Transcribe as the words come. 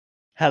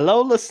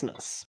Hello,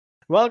 listeners.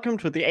 Welcome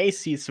to the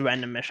AC's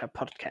Random Measure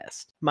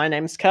podcast. My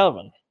name's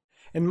Calvin.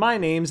 And my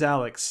name's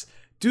Alex.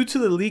 Due to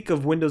the leak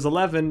of Windows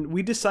 11,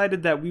 we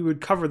decided that we would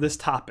cover this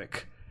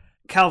topic.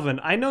 Calvin,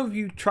 I know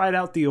you tried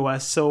out the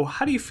OS, so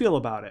how do you feel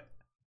about it?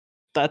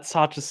 That's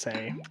hard to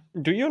say.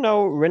 Do you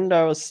know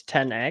Windows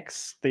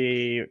 10X,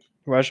 the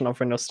version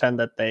of Windows 10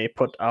 that they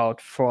put out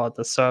for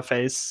the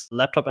Surface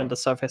laptop and the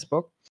Surface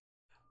Book?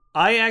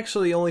 I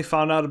actually only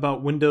found out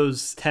about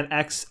Windows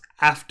 10X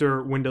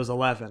after Windows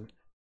 11.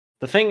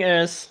 The thing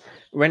is,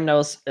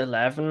 Windows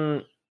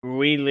 11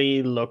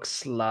 really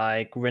looks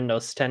like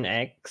Windows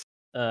 10X,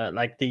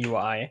 like the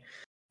UI,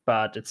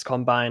 but it's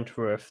combined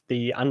with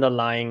the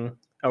underlying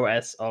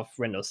OS of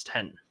Windows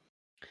 10.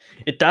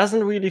 It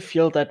doesn't really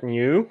feel that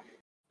new,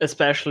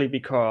 especially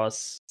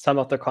because some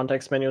of the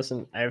context menus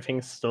and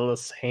everything's still the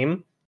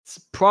same. It's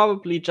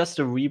probably just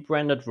a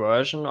rebranded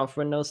version of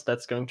Windows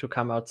that's going to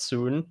come out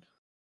soon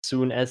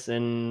as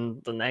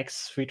in the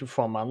next 3 to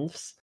 4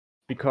 months,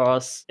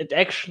 because it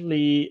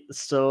actually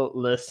still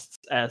lists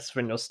as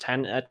Windows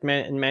 10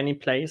 in many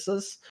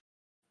places.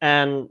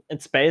 And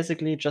it's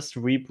basically just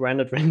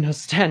rebranded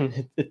Windows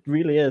 10. It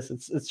really is.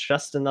 It's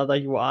just another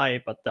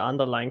UI, but the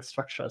underlying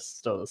structure is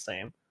still the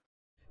same.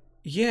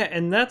 Yeah,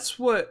 and that's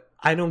what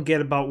I don't get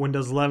about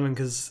Windows 11,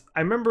 because I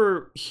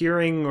remember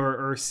hearing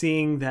or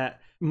seeing that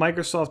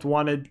Microsoft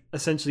wanted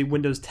essentially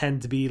Windows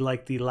 10 to be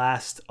like the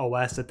last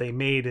OS that they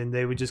made, and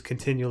they would just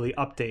continually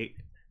update.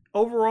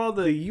 Overall,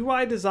 the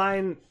UI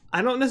design,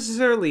 I don't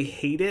necessarily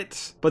hate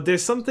it, but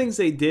there's some things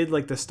they did,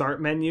 like the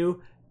start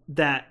menu,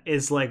 that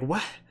is like,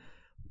 what?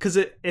 Because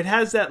it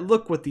has that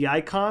look with the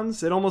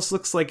icons. It almost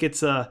looks like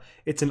it's an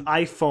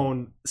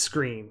iPhone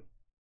screen.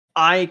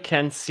 I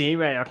can see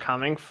where you're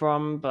coming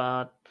from,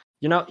 but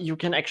you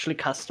can actually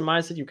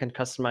customize it. You can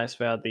customize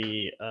where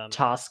the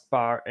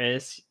taskbar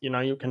is.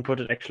 You can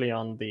put it actually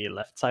on the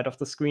left side of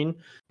the screen.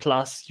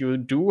 Plus, you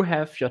do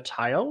have your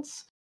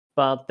tiles,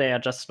 but they are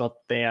just not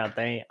there.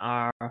 They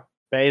are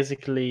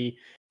basically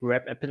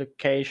web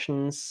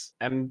applications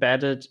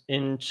embedded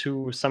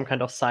into some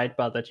kind of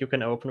sidebar that you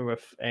can open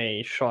with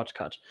a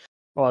shortcut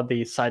or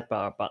the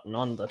sidebar button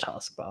on the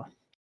taskbar.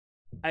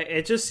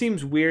 It just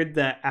seems weird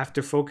that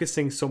after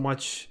focusing so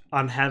much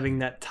on having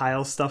that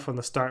tile stuff on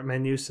the start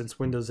menu since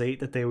Windows 8,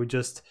 that they would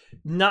just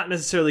not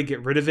necessarily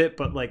get rid of it,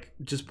 but like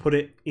just put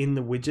it in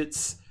the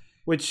widgets,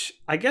 which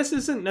I guess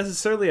isn't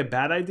necessarily a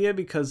bad idea,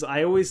 because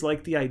I always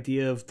liked the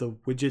idea of the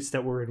widgets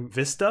that were in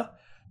Vista,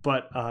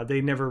 but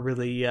they never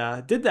really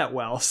did that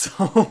well.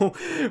 So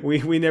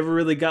we never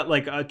really got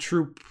like a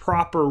true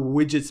proper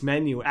widgets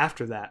menu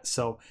after that.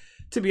 So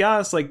to be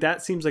honest, like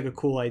that seems like a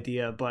cool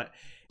idea, but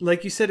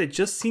like you said, it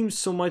just seems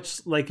so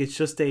much like it's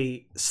just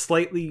a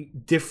slightly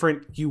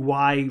different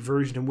UI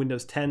version of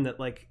Windows 10 that,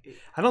 like,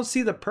 I don't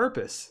see the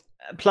purpose.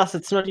 Plus,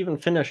 it's not even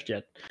finished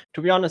yet.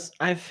 To be honest,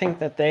 I think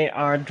that they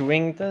are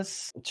doing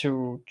this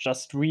to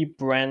just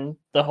rebrand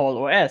the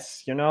whole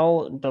OS.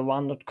 The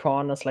rounded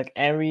corners, like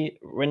every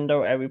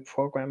window, every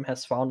program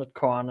has rounded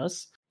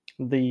corners.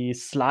 The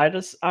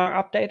sliders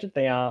are updated.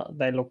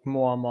 They look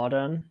more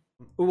modern.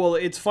 Well,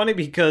 it's funny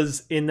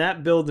because in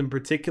that build in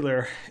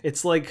particular,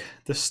 it's like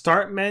the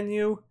start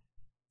menu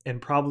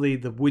and probably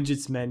the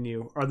widgets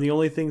menu are the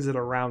only things that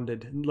are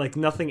rounded. Like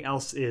nothing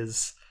else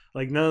is.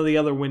 Like none of the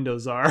other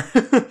windows are.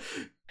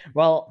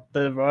 Well,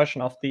 the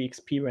version of the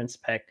experience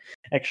pack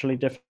actually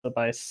differs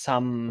by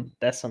some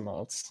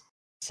decimals.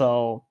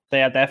 So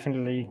they are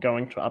definitely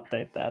going to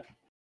update that.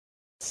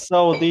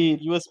 So the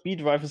USB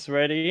drive is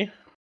ready.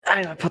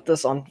 I put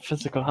this on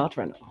physical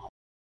hardware now.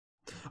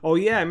 Oh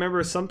yeah, I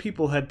remember some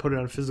people had put it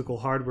on physical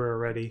hardware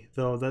already,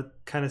 though that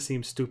kind of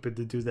seems stupid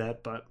to do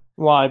that, but...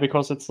 Why?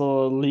 Because it's a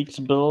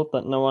leaked build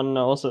that no one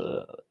knows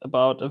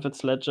about if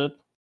it's legit?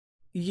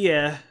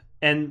 Yeah,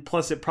 and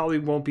plus it probably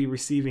won't be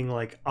receiving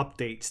like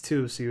updates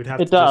too, so you'd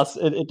have it to does.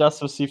 It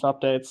does receive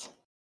updates.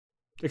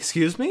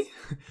 Excuse me?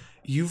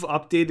 You've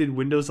updated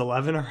Windows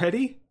 11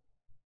 already?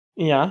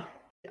 Yeah.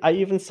 I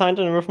even signed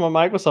in with my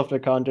Microsoft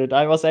account, dude.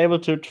 I was able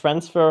to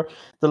transfer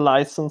the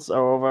license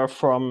over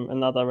from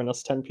another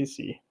Windows 10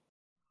 PC.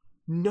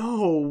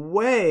 No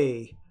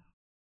way!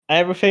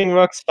 Everything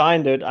works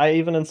fine, dude. I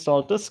even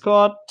installed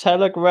Discord,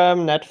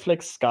 Telegram,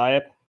 Netflix,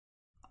 Skype.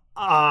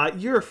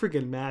 You're a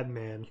freaking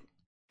madman.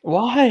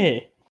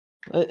 Why?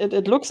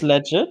 It looks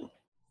legit.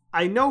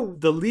 I know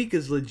the leak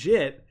is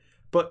legit,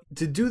 but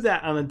to do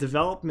that on a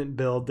development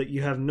build that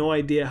you have no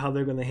idea how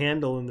they're going to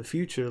handle in the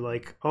future,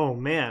 like, oh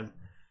man,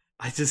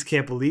 I just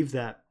can't believe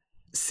that.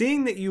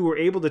 Seeing that you were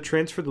able to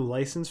transfer the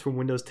license from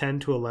Windows 10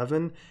 to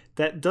 11,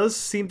 that does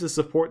seem to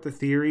support the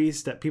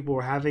theories that people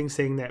were having,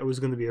 saying that it was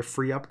going to be a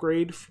free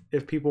upgrade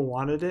if people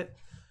wanted it.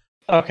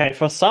 Okay,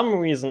 for some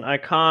reason I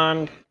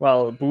can't,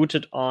 boot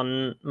it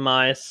on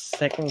my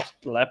second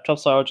laptop,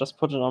 so I'll just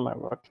put it on my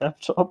work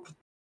laptop.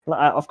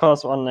 Of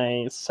course, on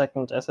a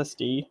second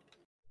SSD.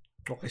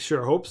 Oh, I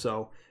sure hope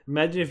so.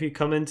 Imagine if you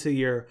come into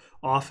your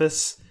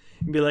office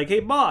and be like,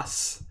 hey,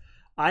 boss,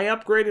 I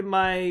upgraded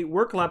my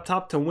work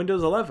laptop to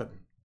Windows 11.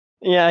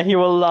 Yeah, he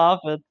will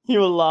laugh it. He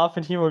will laugh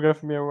and he will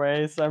give me a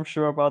raise. I'm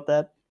sure about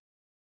that.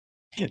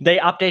 They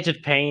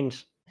updated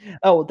Paint.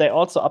 Oh, they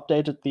also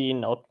updated the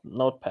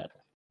notepad.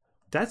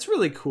 That's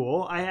really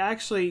cool. I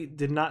actually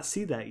did not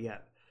see that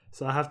yet.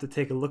 So I'll have to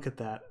take a look at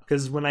that.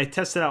 Because when I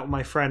tested out with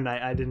my friend,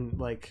 I didn't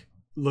like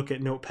look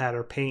at Notepad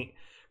or Paint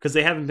because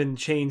they haven't been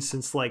changed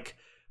since like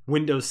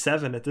Windows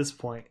 7 at this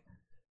point.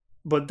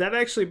 But that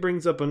actually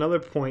brings up another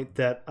point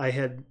that I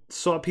had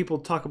saw people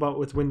talk about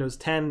with Windows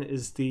 10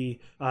 is the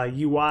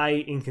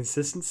UI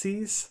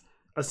inconsistencies.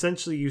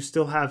 Essentially, you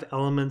still have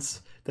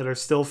elements that are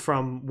still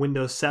from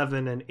Windows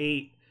 7 and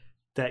 8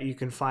 that you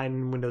can find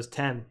in Windows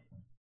 10.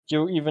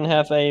 You even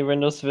have a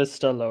Windows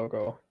Vista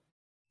logo.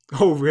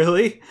 Oh,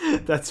 really?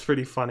 That's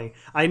pretty funny.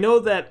 I know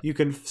that you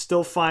can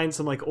still find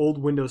some like old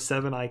Windows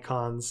 7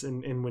 icons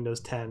in Windows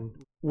 10.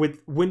 With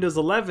Windows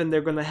 11,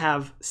 they're going to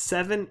have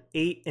 7,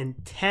 8,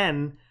 and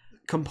 10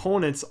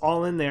 components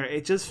all in there.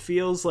 It just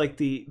feels like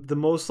the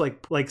most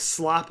like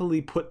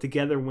sloppily put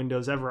together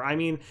Windows ever. I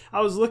mean,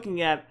 I was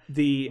looking at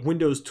the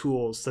Windows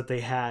tools that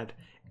they had,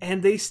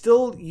 and they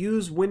still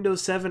use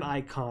Windows 7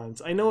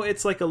 icons. I know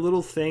it's like a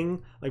little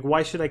thing, like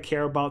why should I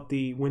care about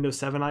the Windows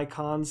 7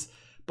 icons?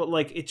 But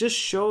like it just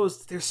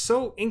shows they're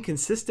so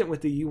inconsistent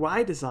with the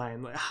UI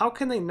design. Like, how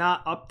can they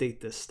not update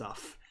this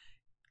stuff?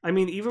 I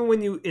mean, even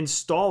when you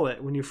install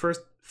it, when you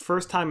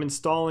first time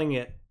installing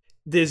it,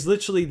 there's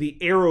literally the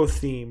arrow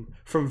theme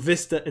from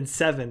Vista and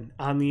 7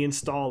 on the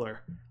installer.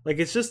 Like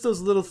it's just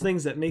those little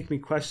things that make me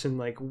question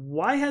like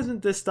why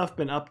hasn't this stuff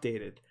been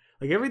updated?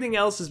 Like everything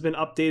else has been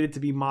updated to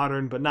be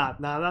modern, but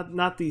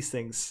not these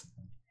things.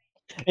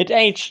 It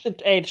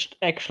aged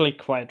actually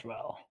quite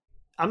well.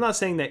 I'm not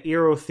saying that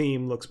arrow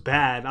theme looks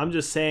bad. I'm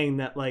just saying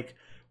that like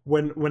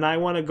when I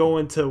want to go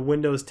into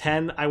Windows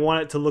 10, I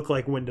want it to look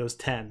like Windows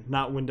 10,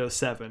 not Windows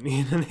 7.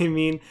 You know what I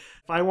mean?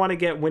 If I want to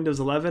get Windows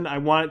 11, I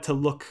want it to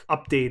look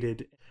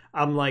updated.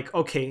 I'm like,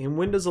 okay, in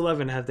Windows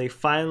 11, have they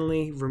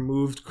finally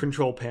removed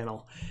Control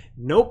Panel?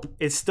 Nope,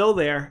 it's still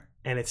there,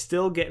 and it's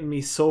still getting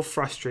me so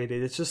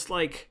frustrated. It's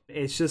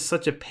just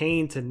such a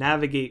pain to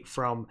navigate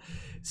from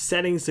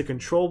settings to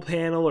Control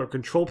Panel or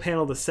Control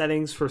Panel to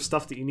settings for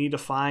stuff that you need to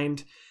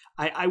find.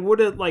 I would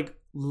have like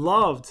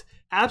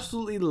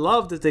absolutely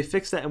loved if they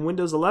fixed that in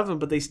Windows 11,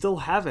 but they still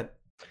haven't.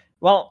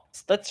 Well,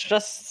 that's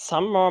just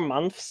some more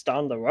months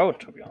down the road,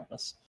 to be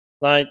honest.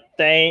 Like,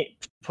 they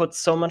put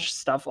so much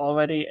stuff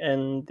already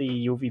in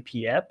the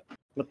UVP app.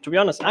 But to be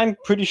honest, I'm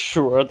pretty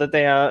sure that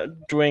they are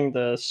doing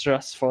this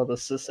just for the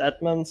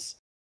sysadmins,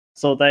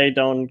 so they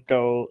don't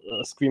go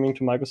screaming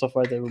to Microsoft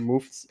why they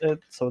removed it,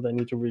 so they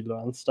need to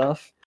relearn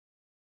stuff.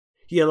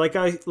 Yeah, like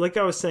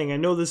I was saying, I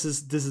know this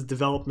is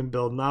development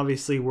build, and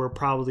obviously we're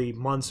probably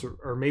months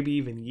or maybe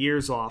even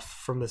years off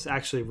from this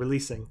actually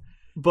releasing.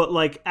 But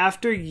like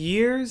after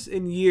years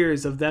and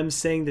years of them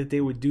saying that they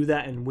would do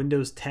that in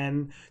Windows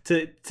 10,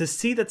 to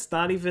see that's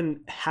not even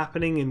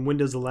happening in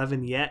Windows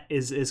 11 yet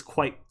is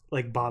quite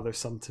like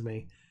bothersome to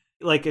me.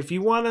 Like if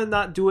you want to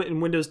not do it in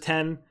Windows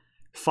 10,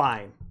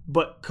 fine,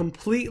 but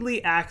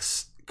completely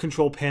axe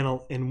Control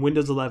Panel in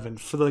Windows 11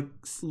 for the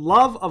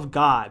love of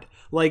God.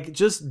 Like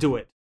just do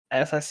it.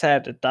 As I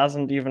said, it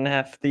doesn't even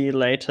have the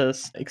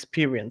latest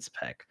experience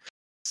pack.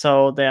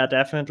 So they are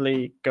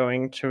definitely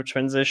going to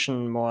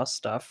transition more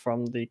stuff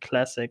from the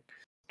classic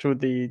to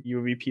the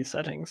UVP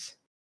settings.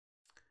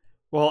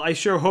 Well, I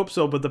sure hope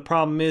so, but the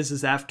problem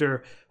is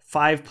after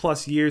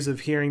 5+ years of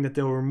hearing that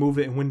they'll remove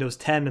it in Windows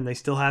 10 and they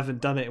still haven't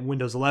done it in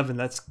Windows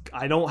 11,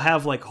 I don't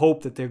have like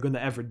hope that they're going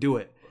to ever do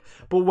it.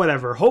 But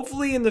whatever.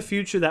 Hopefully in the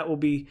future that will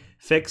be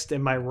fixed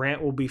and my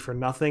rant will be for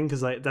nothing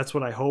because that's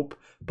what I hope.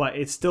 But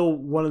it's still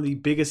one of the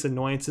biggest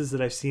annoyances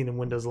that I've seen in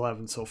Windows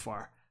 11 so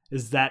far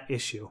is that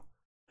issue.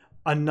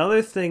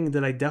 Another thing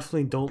that I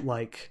definitely don't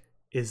like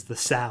is the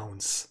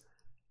sounds.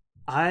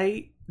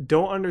 I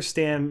don't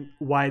understand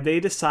why they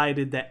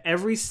decided that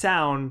every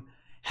sound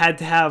had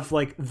to have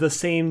like the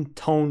same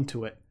tone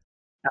to it.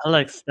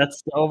 Alex,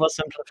 that's the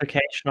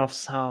oversimplification of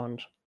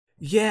sound.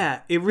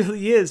 Yeah, it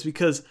really is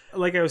because,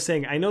 like I was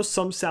saying, I know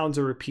some sounds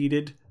are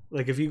repeated.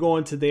 Like if you go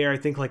into there, I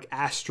think like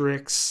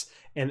asterisks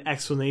and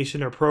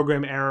explanation or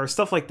program error,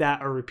 stuff like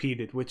that are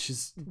repeated, which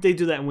is, they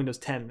do that in Windows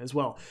 10 as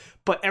well.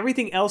 But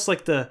everything else,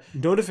 like the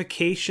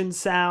notification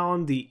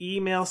sound, the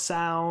email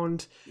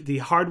sound, the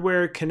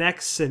hardware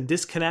connects and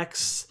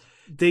disconnects,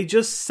 they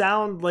just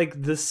sound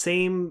like the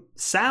same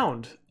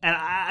sound. And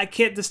I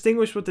can't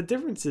distinguish what the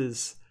difference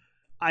is.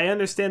 I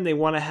understand they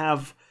want to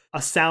have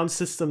a sound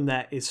system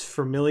that is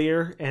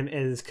familiar and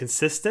is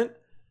consistent,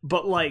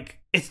 but like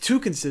it's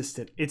too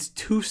consistent. It's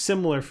too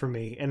similar for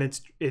me, and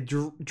it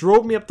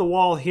drove me up the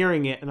wall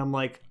hearing it, and I'm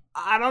like,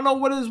 I don't know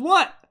what is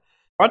what.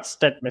 What's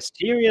that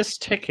mysterious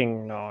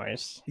ticking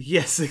noise?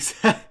 Yes,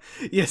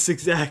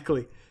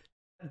 exactly.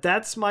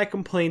 That's my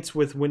complaints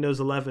with Windows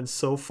 11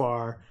 so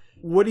far.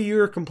 What are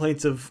your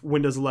complaints of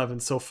Windows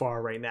 11 so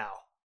far right now?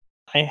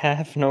 I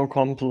have no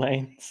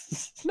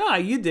complaints. No,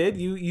 you did.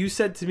 You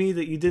said to me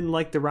that you didn't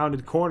like the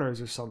rounded corners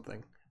or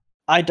something.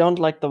 I don't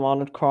like the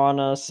rounded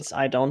corners.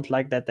 I don't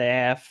like that they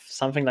have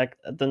something like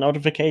the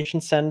notification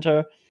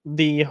center.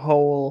 The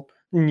whole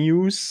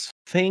news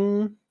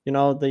thing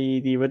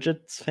The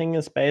widgets thing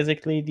is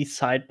basically the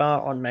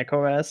sidebar on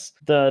macOS.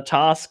 The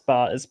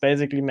taskbar is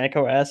basically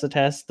macOS. It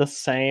has the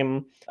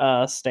same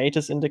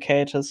status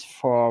indicators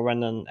for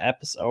when an app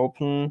is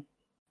open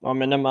or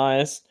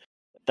minimized.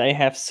 They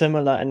have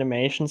similar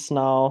animations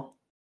now.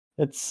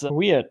 It's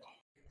weird.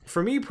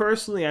 For me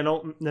personally, I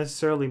don't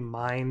necessarily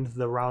mind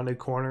the rounded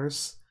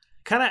corners.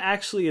 Kind of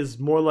actually is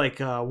more like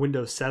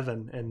Windows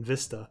 7 and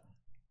Vista,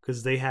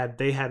 because they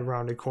had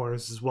rounded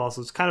corners as well.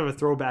 So it's kind of a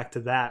throwback to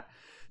that.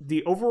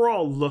 The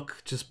overall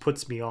look just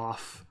puts me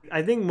off.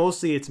 I think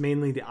mostly it's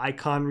mainly the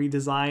icon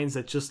redesigns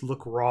that just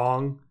look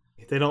wrong.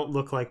 They don't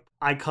look like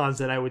icons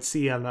that I would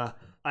see on an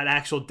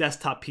actual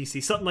desktop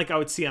PC, something like I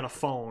would see on a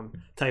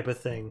phone type of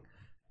thing.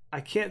 I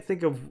can't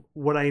think of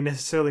what I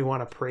necessarily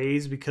want to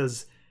praise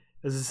because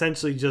it's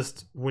essentially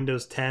just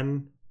Windows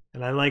 10,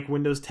 and I like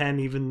Windows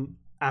 10 even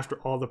after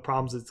all the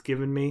problems it's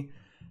given me.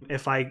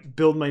 If I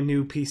build my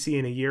new PC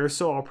in a year or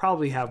so, I'll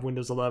probably have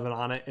Windows 11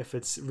 on it if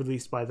it's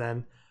released by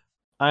then.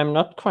 I'm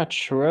not quite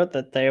sure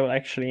that they will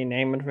actually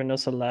name it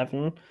Windows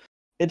 11.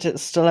 It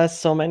still has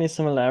so many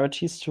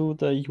similarities to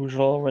the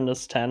usual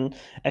Windows 10,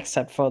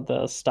 except for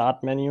the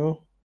start menu.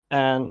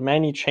 And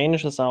many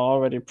changes are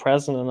already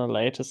present in the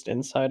latest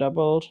Insider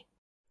build.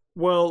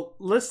 Well,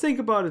 let's think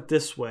about it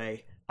this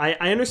way.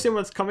 I understand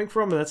where it's coming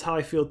from, and that's how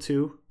I feel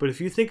too. But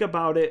if you think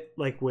about it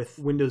like with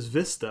Windows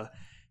Vista,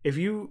 if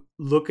you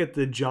look at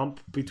the jump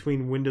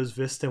between Windows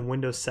Vista and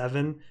Windows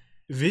 7,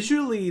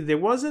 visually there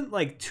wasn't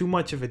like too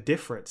much of a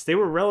difference. They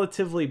were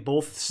relatively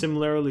both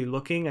similarly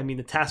looking. I mean,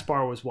 the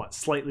taskbar was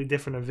slightly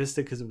different in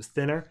Vista because it was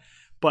thinner,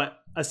 but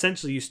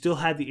essentially you still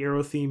had the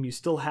arrow theme, you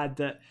still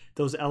had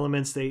those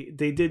elements. They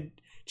did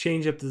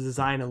change up the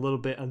design a little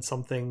bit on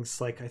some things,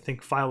 like I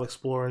think File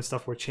Explorer and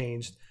stuff were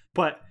changed,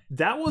 but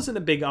that wasn't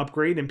a big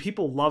upgrade, and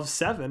people love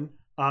 7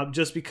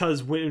 just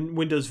because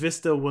Windows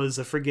Vista was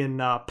a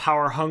friggin'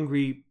 power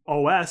hungry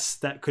OS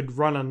that could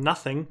run on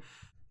nothing.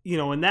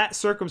 In that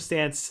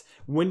circumstance,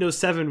 Windows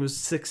 7 was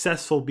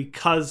successful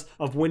because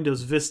of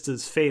Windows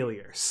Vista's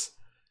failures.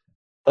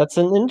 That's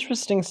an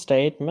interesting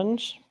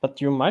statement, but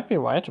you might be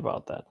right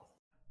about that.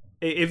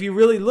 If you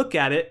really look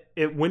at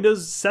it,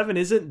 Windows 7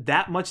 isn't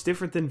that much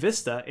different than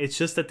Vista. It's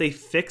just that they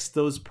fixed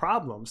those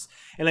problems.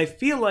 And I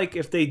feel like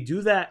if they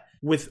do that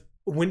with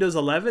Windows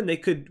 11, they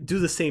could do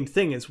the same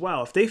thing as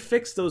well. If they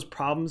fix those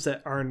problems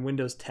that are in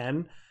Windows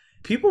 10,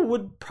 people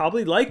would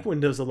probably like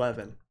Windows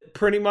 11.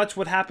 Pretty much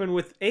what happened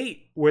with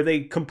 8, where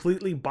they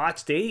completely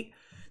botched 8.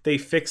 They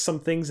fixed some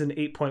things in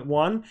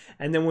 8.1,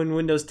 and then when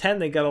Windows 10,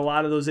 they got a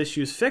lot of those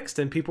issues fixed,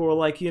 and people were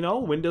like,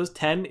 Windows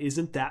 10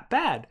 isn't that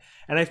bad.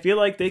 And I feel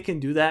like they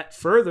can do that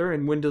further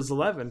in Windows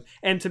 11.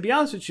 And to be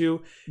honest with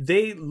you,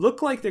 they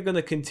look like they're going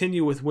to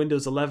continue with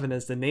Windows 11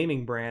 as the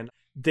naming brand.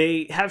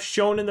 They have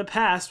shown in the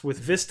past with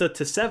Vista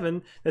to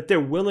 7 that they're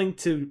willing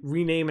to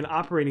rename an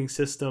operating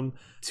system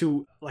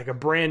to like a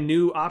brand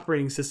new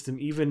operating system,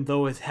 even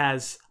though it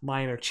has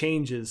minor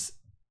changes.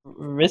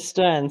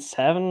 Vista and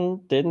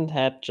 7 didn't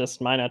have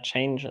just minor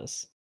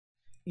changes.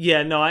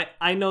 Yeah, no,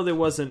 I know there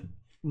wasn't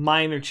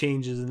minor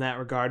changes in that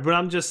regard, but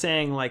I'm just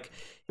saying like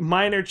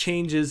minor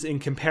changes in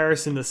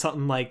comparison to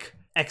something like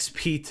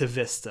XP to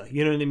Vista.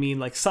 You know what I mean?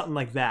 Like something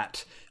like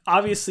that.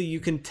 Obviously, you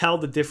can tell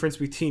the difference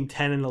between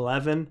 10 and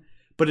 11,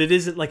 but it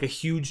isn't like a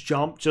huge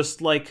jump,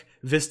 just like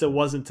Vista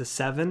wasn't to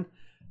 7.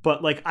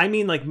 But like, I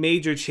mean like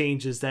major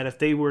changes that if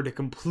they were to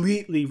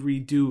completely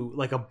redo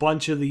like a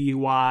bunch of the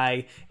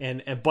UI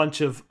and a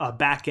bunch of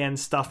back-end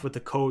stuff with the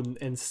code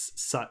and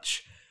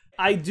such.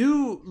 I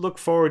do look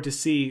forward to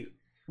see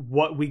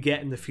what we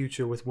get in the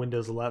future with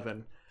Windows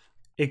 11.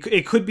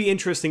 It could be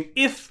interesting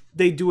if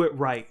they do it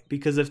right,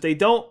 because if they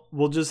don't,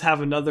 we'll just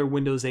have another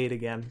Windows 8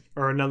 again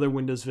or another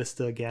Windows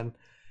Vista again.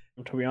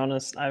 To be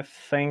honest, I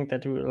think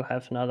that we will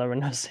have another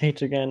Windows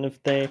 8 again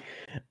if they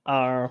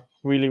are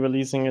really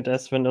releasing it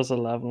as Windows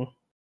 11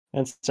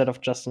 instead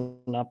of just an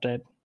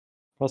update,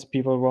 because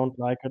people won't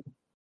like it.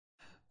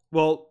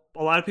 Well,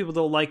 a lot of people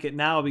don't like it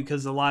now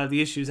because a lot of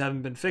the issues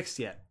haven't been fixed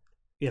yet.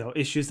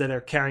 Issues that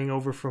are carrying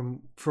over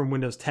from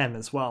Windows 10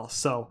 as well.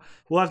 So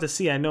we'll have to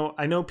see. I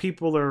know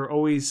people are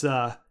always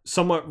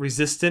somewhat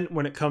resistant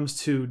when it comes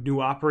to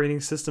new operating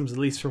systems, at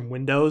least from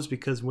Windows,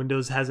 because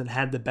Windows hasn't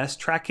had the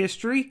best track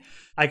history.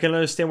 I can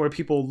understand where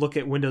people look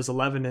at Windows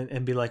 11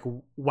 and be like,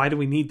 why do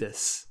we need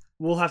this?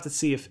 We'll have to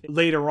see if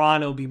later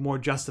on it'll be more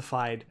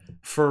justified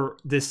for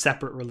this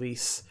separate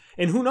release.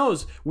 And who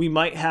knows, we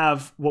might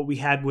have what we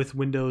had with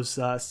Windows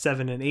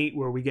 7 and 8,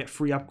 where we get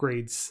free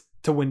upgrades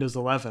to Windows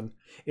 11.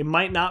 It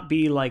might not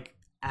be like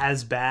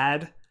as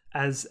bad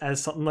as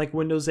something like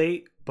Windows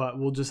 8, but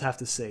we'll just have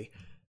to see.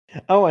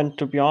 Oh, and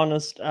to be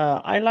honest,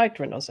 I liked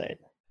Windows 8.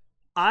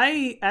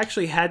 I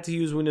actually had to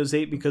use Windows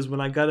 8 because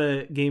when I got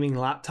a gaming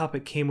laptop,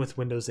 it came with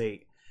Windows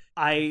 8.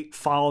 I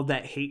followed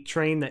that hate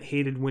train that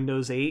hated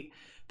Windows 8,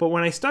 but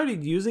when I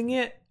started using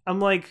it, I'm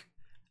like,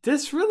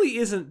 this really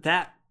isn't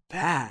that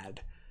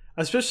bad.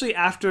 Especially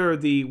after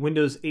the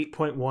Windows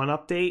 8.1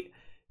 update,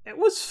 it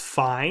was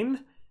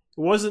fine.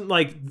 It wasn't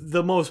like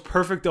the most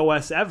perfect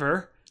OS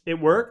ever, It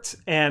worked,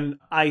 and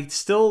I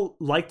still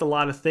liked a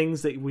lot of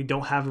things that we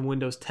don't have in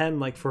Windows 10.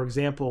 Like, for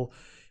example,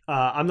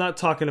 I'm not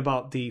talking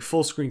about the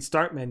full screen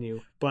start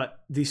menu, but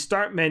the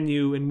start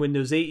menu in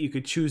Windows 8, you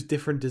could choose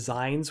different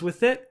designs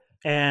with it.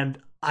 And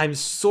I'm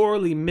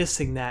sorely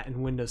missing that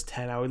in Windows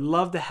 10. I would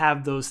love to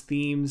have those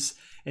themes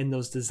and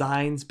those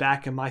designs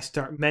back in my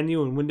start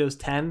menu in Windows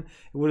 10.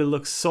 It would have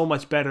looked so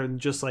much better than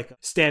just like a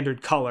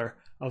standard color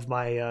of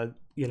my,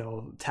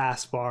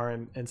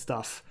 taskbar and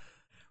stuff.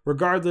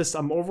 Regardless,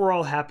 I'm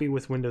overall happy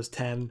with Windows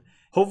 10.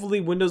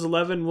 Hopefully Windows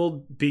 11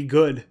 will be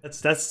good.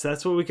 That's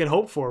what we can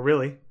hope for,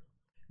 really.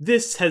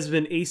 This has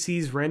been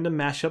AC's Random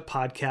Mashup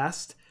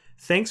Podcast.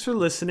 Thanks for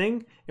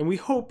listening, and we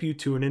hope you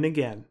tune in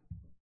again.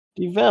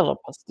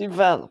 Developers,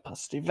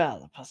 developers,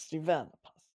 developers, developers.